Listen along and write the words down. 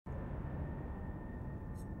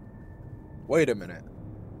Wait a minute.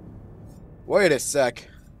 Wait a sec.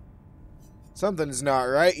 Something's not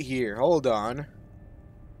right here. Hold on.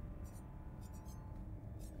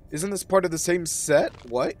 Isn't this part of the same set?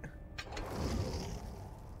 What?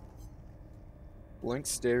 Blank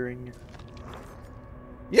staring.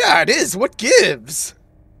 Yeah, it is! What gives?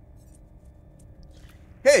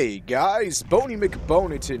 Hey guys, Boney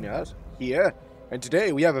McBoneton here, and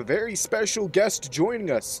today we have a very special guest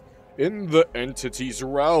joining us in the Entity's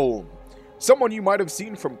realm. Someone you might have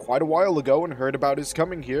seen from quite a while ago and heard about is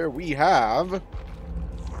coming here. We have...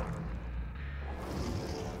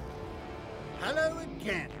 Hello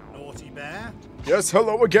again, Naughty Bear. Yes,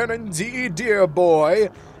 hello again indeed, dear boy.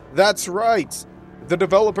 That's right. The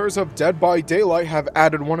developers of Dead by Daylight have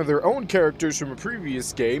added one of their own characters from a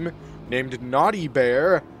previous game, named Naughty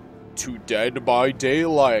Bear, to Dead by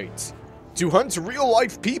Daylight. To hunt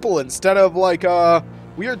real-life people instead of, like,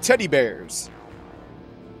 weird teddy bears.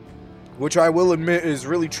 Which I will admit is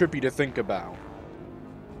really trippy to think about.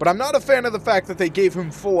 But I'm not a fan of the fact that they gave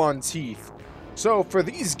him full-on teeth. So, for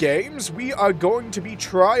these games, we are going to be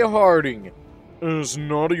try-harding as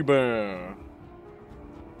Naughty Bear.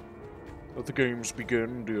 Let the games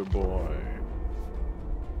begin, dear boy.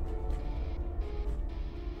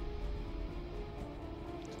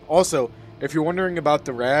 Also, if you're wondering about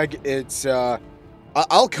the rag, it's,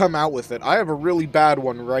 I'll come out with it. I have a really bad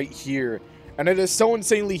one right here. And it is so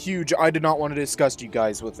insanely huge, I did not want to disgust you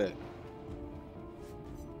guys with it.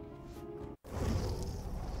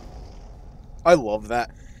 I love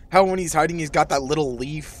that. How when he's hiding, he's got that little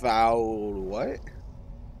leaf out. What?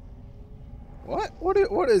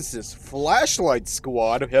 What is this? Flashlight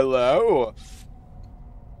Squad? Hello?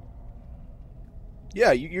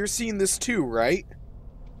 Yeah, you're seeing this too, right?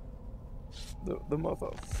 The mother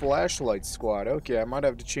Flashlight Squad. Okay, I might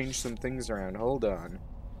have to change some things around. Hold on.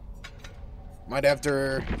 Might have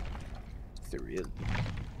to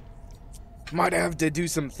do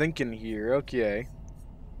some thinking here. Okay.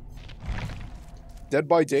 Dead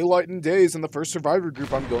by Daylight and Days, and the first survivor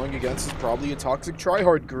group I'm going against is probably a toxic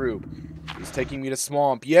tryhard group. He's taking me to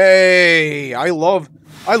Swamp. Yay! I love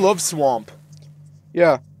Swamp.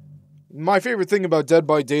 Yeah. My favorite thing about Dead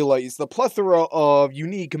by Daylight is the plethora of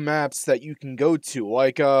unique maps that you can go to,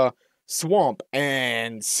 like, Swamp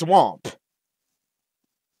and Swamp.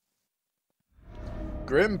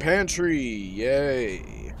 Grim Pantry,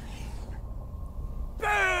 yay.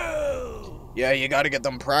 Boo! Yeah, you gotta get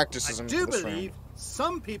them practices in I this believe round.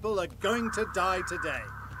 some people are going to die today.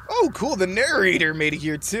 Oh, cool, the narrator made it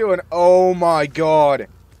here too, and oh my god.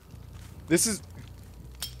 This is...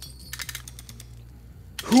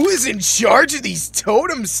 Who is in charge of these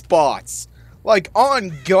totem spots? Like,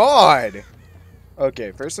 on God.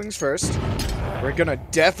 Okay, first things first. We're gonna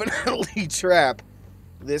definitely trap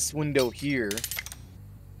this window here.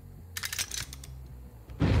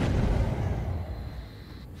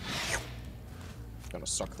 Gonna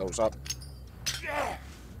suck those up.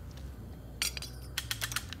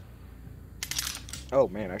 Oh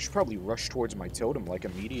man, I should probably rush towards my totem, like,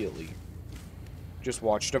 immediately. Just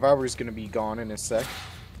watch, Devourer's gonna be gone in a sec.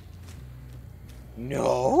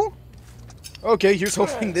 No? Okay, here's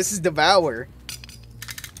hoping this is Devour.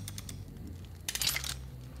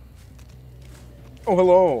 Oh,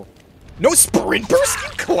 hello. No sprint burst, you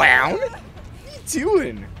clown? What are you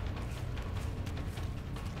doing?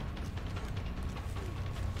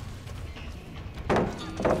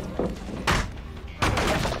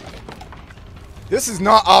 This is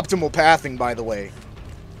not optimal pathing, by the way.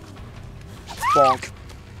 Bonk.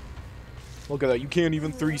 Look at that, you can't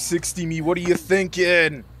even 360 me, what are you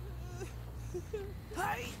thinking?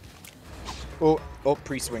 Oh,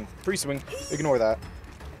 pre-swing. Pre-swing. Ignore that.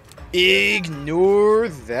 Ignore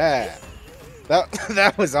that.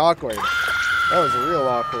 That was awkward. That was real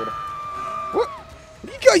awkward. What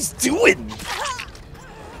are you guys doing?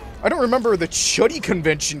 I don't remember the Chuddy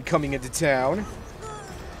convention coming into town.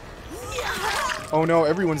 Oh no,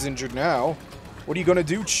 everyone's injured now. What are you gonna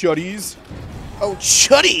do, Chuddies? Oh,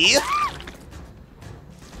 Chuddy!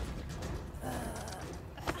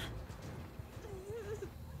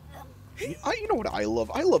 You know what I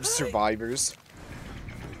love? I love survivors.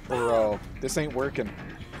 Bro, this ain't working.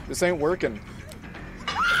 This ain't working.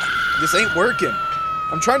 This ain't working.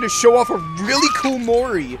 I'm trying to show off a really cool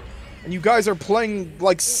Mori, and you guys are playing,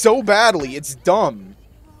 like, so badly. It's dumb.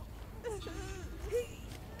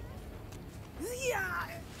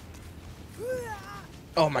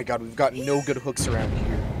 Oh my god, we've got no good hooks around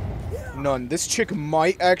here. None. This chick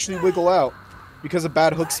might actually wiggle out because of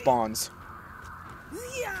bad hook spawns.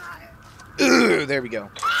 Ugh, there we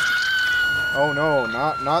go. Oh no,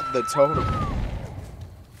 not the totem.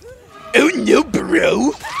 Oh no,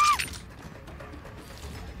 bro!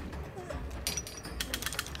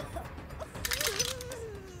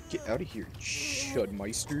 out of here,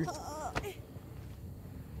 Chudmeister.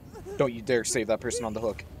 Don't you dare save that person on the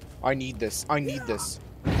hook. I need this. I need this.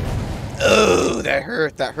 Oh, that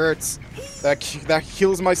hurt. That hurts. That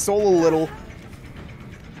kills my soul a little.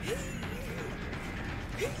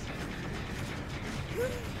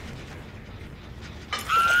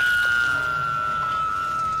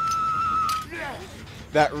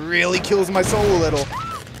 That really kills my soul a little.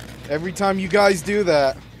 Every time you guys do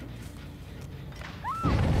that.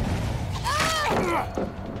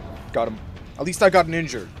 Got him. At least I got an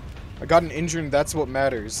injured. I got an injured and that's what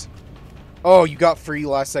matters. Oh, you got free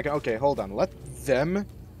last second. Okay, hold on. Let them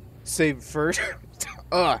save first.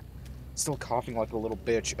 Still coughing like a little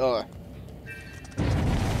bitch.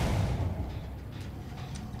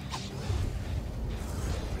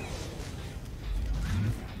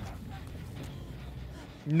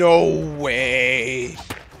 No way.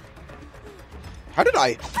 How did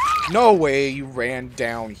I? No way you ran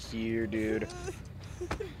down here, dude.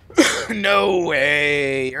 No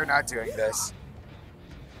way. You're not doing this.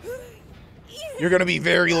 You're gonna be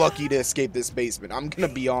very lucky to escape this basement. I'm gonna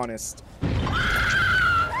be honest.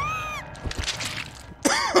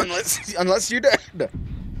 Unless you're dead.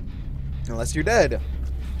 Unless you're dead.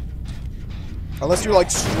 Unless you're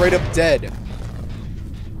like straight up dead.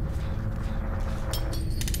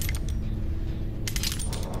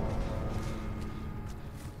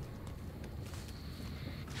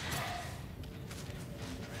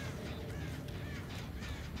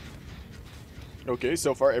 Okay,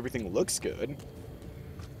 so far everything looks good.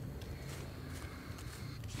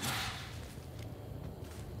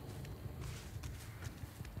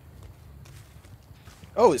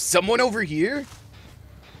 Oh, is someone over here?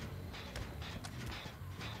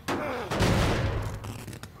 Oh,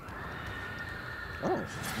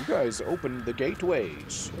 you guys opened the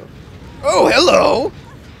gateways. Oh, hello!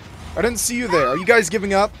 I didn't see you there. Are you guys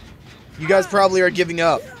giving up? You guys probably are giving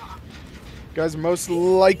up. You guys are most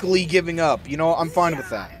likely giving up. You know, I'm fine with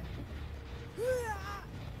that.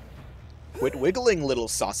 Quit wiggling, little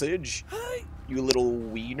sausage. You little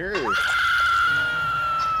wiener.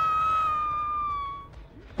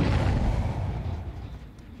 I'm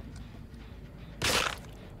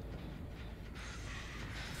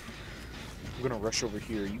gonna rush over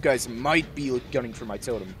here. You guys might be gunning for my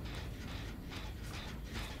totem.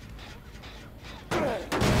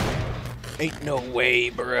 Ain't no way,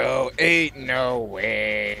 bro. Ain't no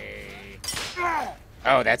way.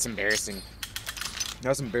 Oh, that's embarrassing.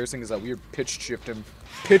 What's embarrassing is that weird pitch shift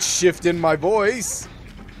in my voice.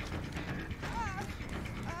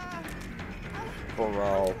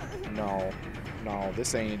 Bro, no. No,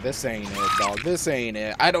 this ain't it, dog. This ain't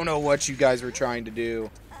it. I don't know what you guys were trying to do.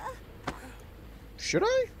 Should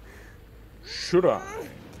I? Should I?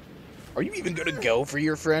 Are you even gonna go for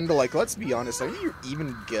your friend? Like, let's be honest. Are you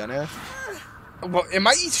even gonna? Well,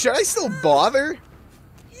 should I still bother?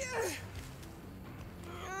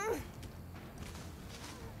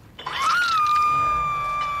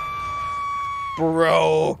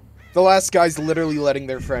 Bro, the last guy's literally letting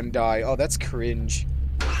their friend die. Oh, that's cringe.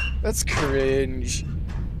 That's cringe.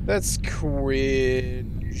 That's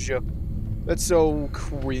cringe. That's so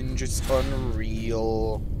cringe. It's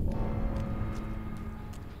unreal.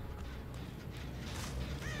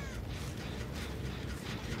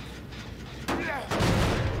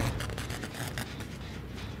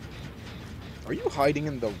 Are you hiding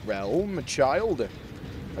in the realm, child?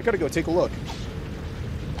 I gotta go take a look.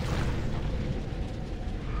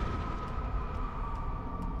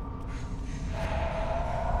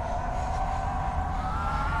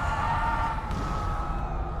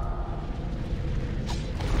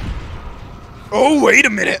 Oh, wait a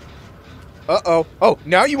minute. Uh-oh. Oh,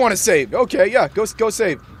 now you want to save. Okay, yeah, go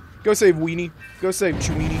save. Go save, weenie. Go save,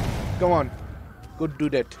 Chewini. Go on. Go do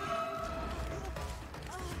that.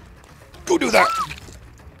 Go do that!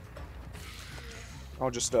 I'll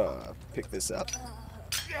just, pick this up.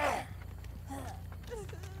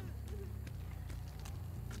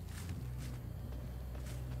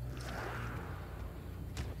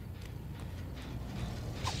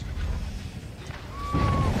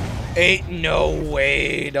 Ain't no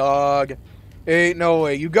way, dog. Ain't no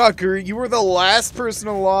way. You were the last person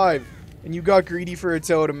alive, and you got greedy for a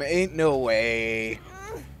totem. Ain't no way.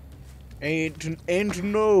 Ain't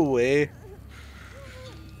no way.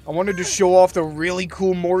 I wanted to show off the really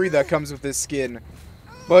cool Mori that comes with this skin,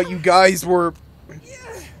 but you guys were...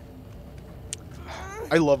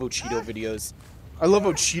 I love Ocheeto videos. I love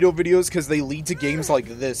Ocheeto videos because they lead to games like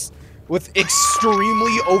this, with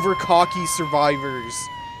extremely overcocky survivors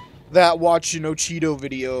that watch an Ocheeto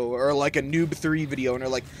video, or like a Noob 3 video, and are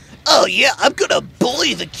like, oh yeah, I'm gonna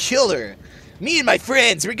bully the killer. Me and my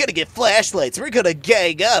friends, we're gonna get flashlights. We're gonna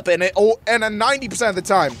gang up, and 90% of the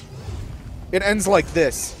time, it ends like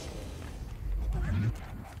this.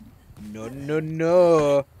 No, no,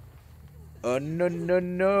 no. Oh, no, no,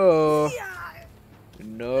 no.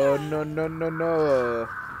 No, no, no, no, no.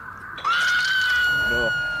 No.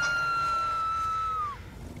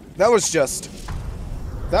 That was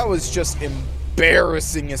just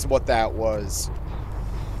embarrassing is what that was.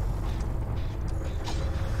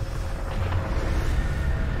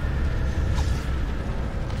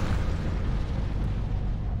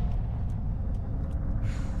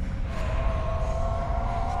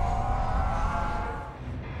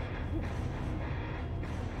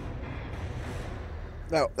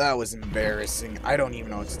 That was embarrassing. I don't even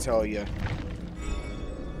know what to tell you.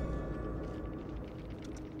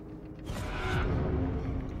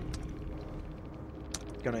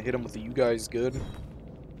 Gonna hit him with the "you guys good."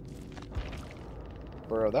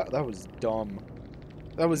 Bro, that was dumb.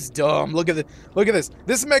 That was dumb. Look at this.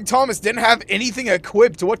 This Meg Thomas didn't have anything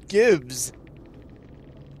equipped. What gives?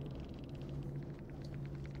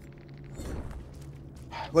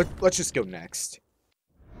 Let's just go next.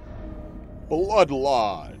 Blood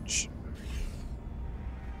Lodge.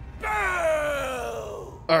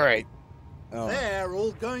 Alright. Oh. They're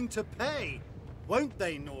all going to pay, won't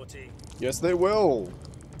they, Naughty? Yes, they will.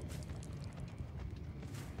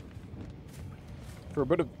 For a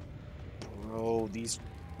bit of... Bro, these...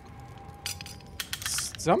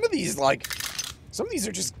 Some of these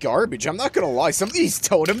are just garbage. I'm not gonna lie. Some of these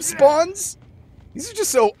totem spawns, these are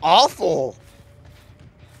just so awful.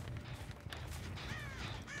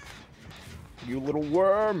 You little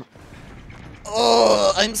worm.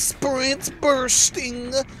 Oh, I'm sprint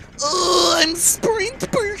bursting. Oh, I'm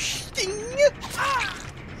sprint bursting.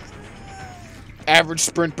 Average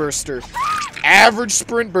sprint burster. Average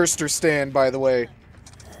sprint burster stand, by the way.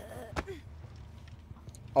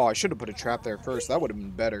 Oh, I should have put a trap there first. That would have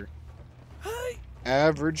been better.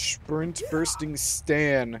 Average sprint bursting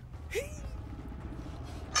Stan.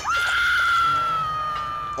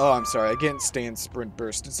 Oh, I'm sorry. I can't stand sprint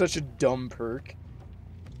burst. It's such a dumb perk.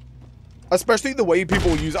 Especially the way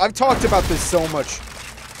people use it. I've talked about this so much.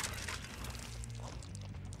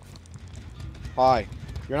 Hi.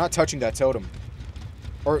 You're not touching that totem.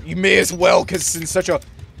 Or you may as well, because it's in such a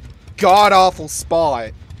god-awful spot.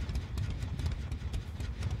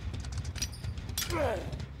 Let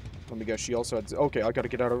me guess, she also had... Okay, I gotta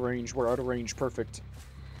get out of range. We're out of range. Perfect.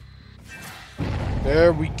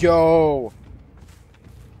 There we go.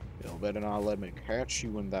 You'll better not let me catch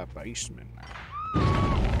you in that basement.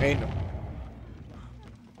 Ain't no...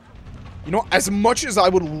 You know, as much as I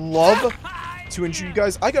would love to injure you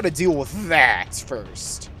guys, I gotta deal with that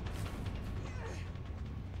first.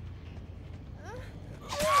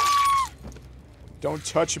 Don't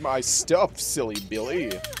touch my stuff, silly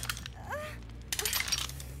Billy.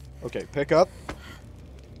 Okay, pick up.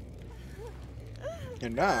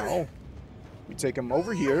 And now, we take them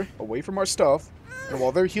over here, away from our stuff. And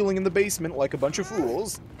while they're healing in the basement like a bunch of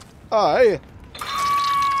fools, I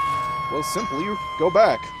will simply go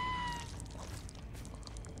back.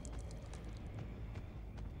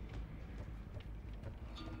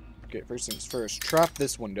 Okay, first things first. Trap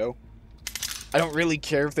this window. I don't really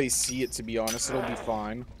care if they see it, to be honest. It'll be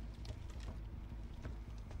fine.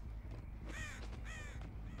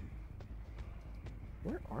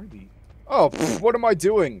 Where are they? Oh, pff, what am I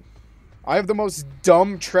doing? I have the most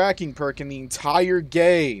dumb tracking perk in the entire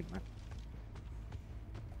game.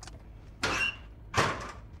 I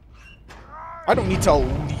don't need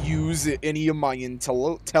to use any of my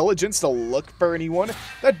intelligence to look for anyone.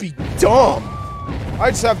 That'd be dumb.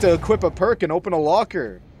 I just have to equip a perk and open a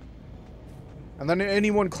locker. And then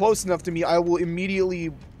anyone close enough to me, I will immediately...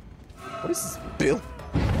 What is this, Bill?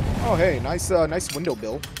 Oh, hey, nice window,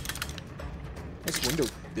 Bill. Nice window,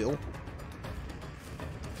 Bill.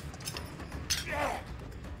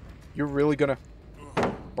 You're really gonna...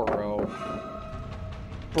 Bro.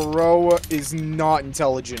 Bro is not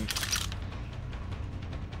intelligent.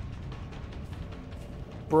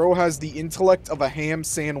 Bro has the intellect of a ham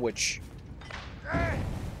sandwich.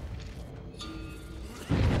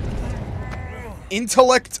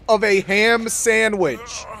 Intellect of a ham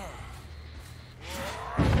sandwich.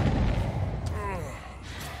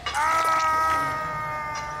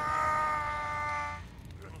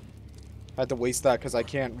 I had to waste that because I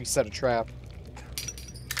can't reset a trap.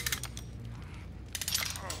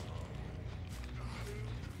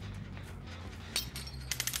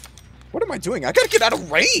 What am I doing? I gotta get out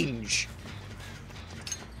of range!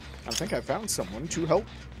 I think I found someone to help.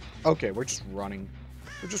 Okay, we're just running.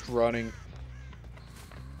 We're just running.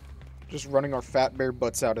 Just running our fat bear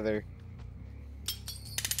butts out of there.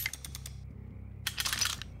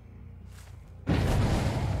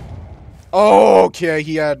 Oh, okay,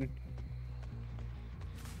 he had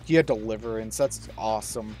deliverance. That's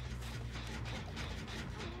awesome.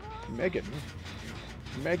 Megan.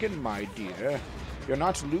 Megan, my dear. You're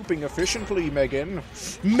not looping efficiently, Megan.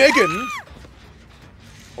 Megan!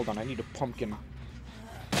 Hold on, I need a pumpkin.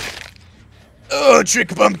 Oh,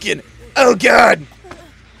 trick pumpkin! Oh, God!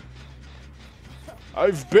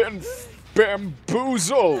 I've been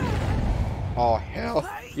bamboozled! Oh, hell.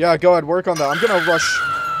 Yeah, go ahead, work on that. I'm gonna rush...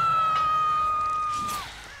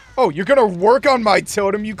 Oh, you're gonna work on my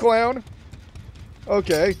totem, you clown?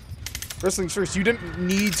 Okay. First things first, you didn't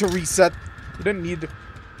need to reset... You didn't need to...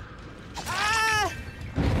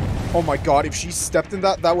 Oh my god, if she stepped in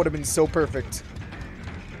that, that would have been so perfect.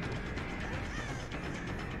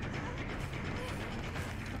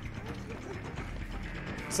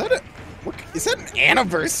 Is that a... What, is that an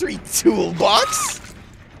anniversary toolbox?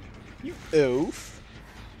 You oof.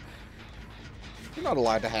 You're not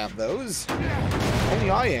allowed to have those. Only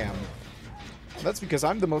I am. And that's because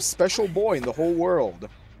I'm the most special boy in the whole world.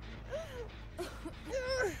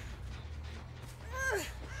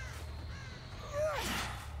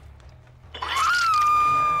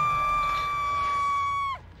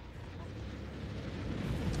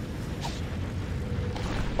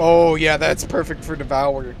 Oh, yeah, that's perfect for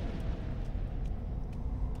Devour.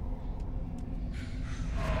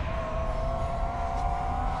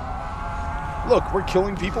 Look, we're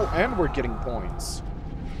killing people and we're getting points.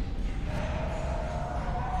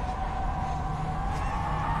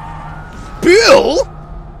 Bill?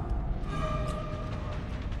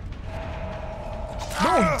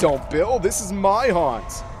 No, you don't, Bill. This is my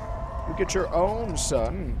haunt. You get your own,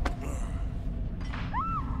 son.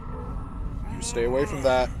 Stay away from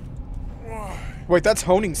that. Wait, that's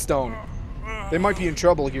Honing Stone. They might be in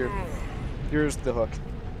trouble here. Here's the hook.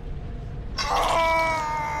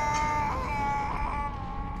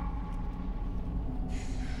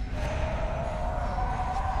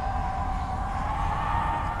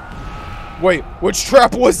 Wait, which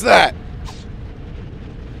trap was that?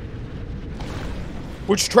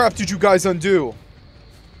 Which trap did you guys undo?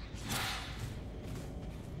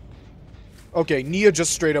 Okay, Nia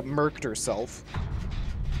just straight up murked herself.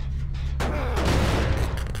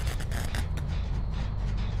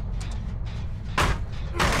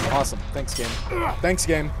 Awesome. Thanks, game. Thanks,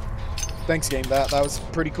 game. Thanks, game. That was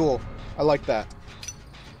pretty cool. I like that.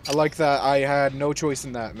 I like that I had no choice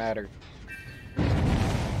in that matter.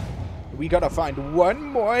 We gotta find one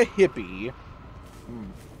more hippie.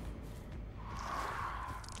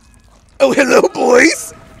 Oh, hello,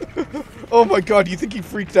 boys! Oh my god, you think he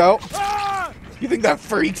freaked out? You think that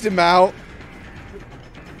freaked him out?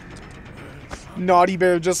 Naughty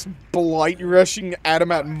Bear just blight rushing at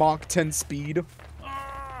him at Mach 10 speed.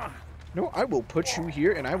 No, I will put you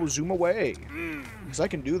here and I will zoom away. Because I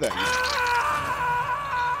can do that.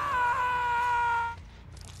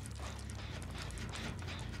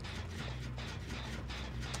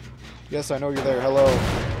 Yes, I know you're there. Hello.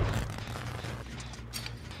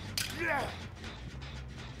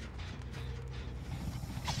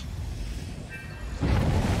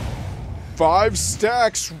 5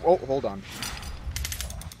 stacks. Oh, hold on.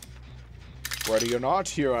 Ready or not,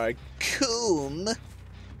 here I come.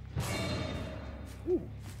 Ooh,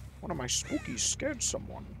 one of my spookies scared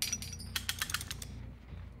someone.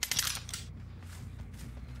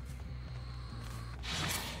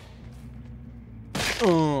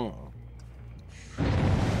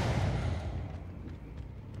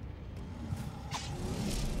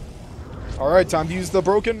 Alright, time to use the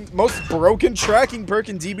most broken tracking perk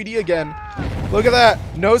in DBD again. Look at that.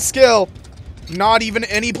 No skill. Not even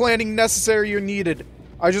any planning necessary or needed.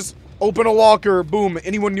 I just open a locker, boom,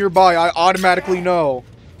 anyone nearby, I automatically know.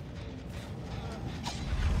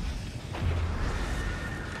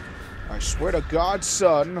 I swear to God,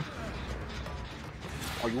 son.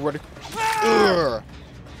 Are you ready? Ugh.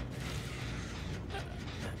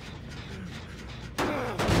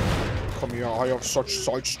 Come here, I have such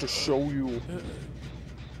sights to show you.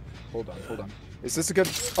 Hold on, hold on. Is this a good...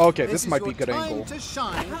 Okay, this might be a good angle. To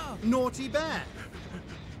shine, Naughty Bear.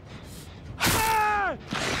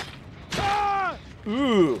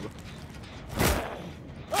 Ooh.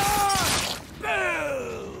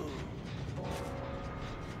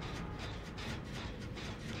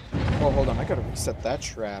 Oh, hold on, I gotta reset that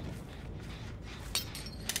trap.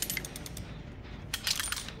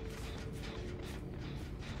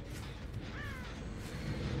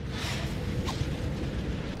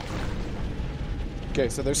 Okay,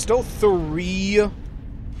 so there's still 3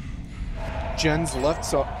 gens left,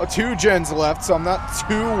 so 2 gens left, so I'm not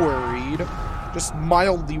too worried. Just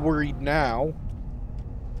mildly worried now.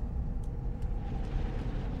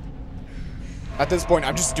 At this point,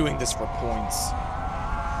 I'm just doing this for points.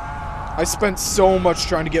 I spent so much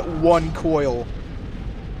trying to get one coil.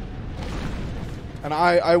 And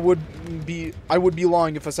I would be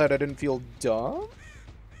lying if I said I didn't feel dumb.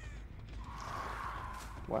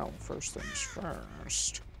 Well, first things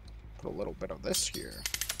first. Put a little bit of this here.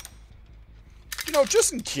 You know,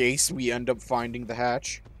 just in case we end up finding the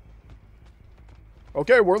hatch.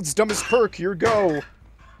 Okay, world's dumbest perk, here go.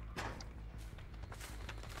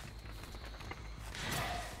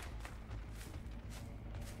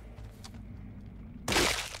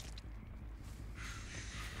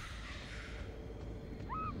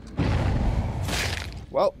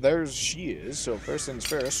 Well, there's she is, so first things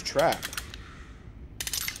first, trap.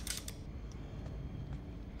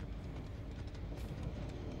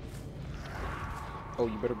 Oh,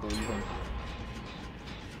 you better believe him.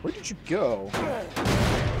 Where did you go?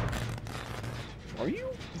 Are you?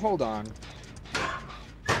 Hold on.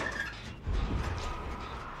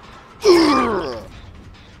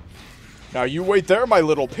 Now you wait there, my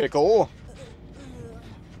little pickle.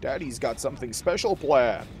 Daddy's got something special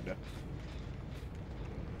planned.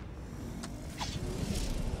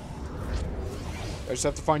 I just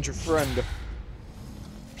have to find your friend.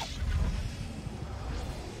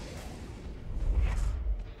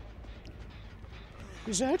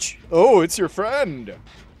 Is that you? Oh, it's your friend.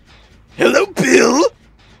 Hello, Bill.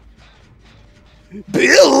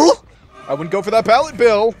 Bill? I wouldn't go for that pallet,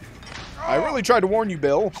 Bill. I really tried to warn you,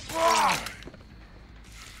 Bill.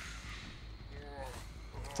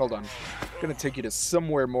 Hold on. I'm gonna take you to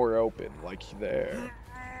somewhere more open, like there.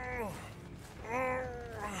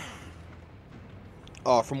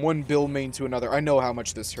 Oh, from one Bill main to another. I know how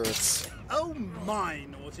much this hurts. Oh my,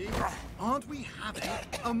 Naughty. Aren't we having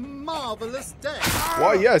a marvelous day?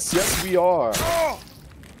 Why, yes, yes we are.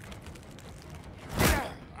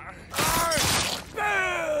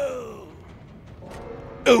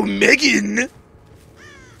 Oh, Megan!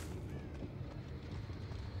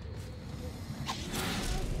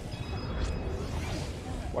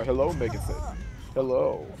 Why, hello, Megathin.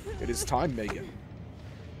 Hello. It is time, Megan.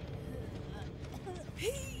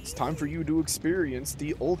 It's time for you to experience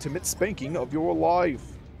the ultimate spanking of your life.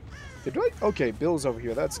 Did I? Okay, Bill's over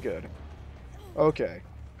here. That's good. Okay.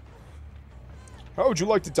 How would you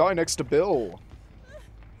like to die next to Bill?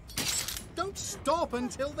 Don't stop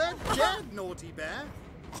until they're dead, Naughty Bear.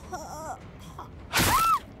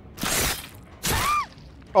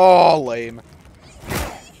 Oh, lame.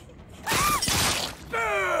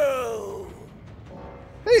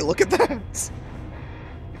 Hey, look at that!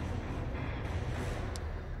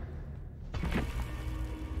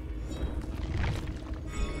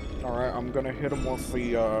 Alright, I'm gonna hit him with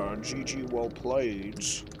the GG well played.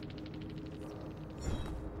 It's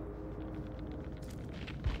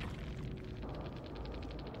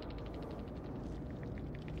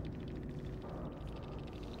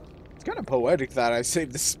kind of poetic that I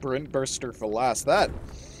saved the sprint burster for last. That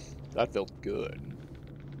felt good.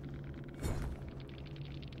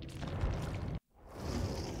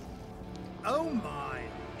 Oh my,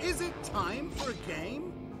 is it time for a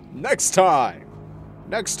game? Next time!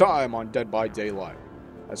 Next time on Dead by Daylight.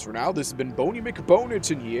 As for now, this has been Boney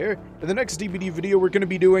McBonerton here. In the next DBD video, we're going to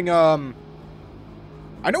be doing, I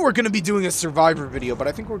know we're going to be doing a Survivor video, but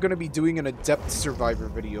I think we're going to be doing an Adept Survivor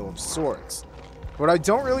video of sorts. But I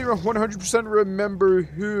don't really 100% remember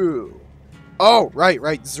who. Oh, right,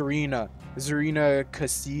 Zarina. Zarina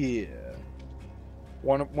Kassir.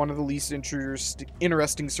 One of the least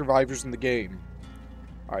interesting survivors in the game.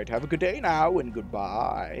 Alright, have a good day now, and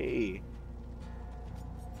goodbye.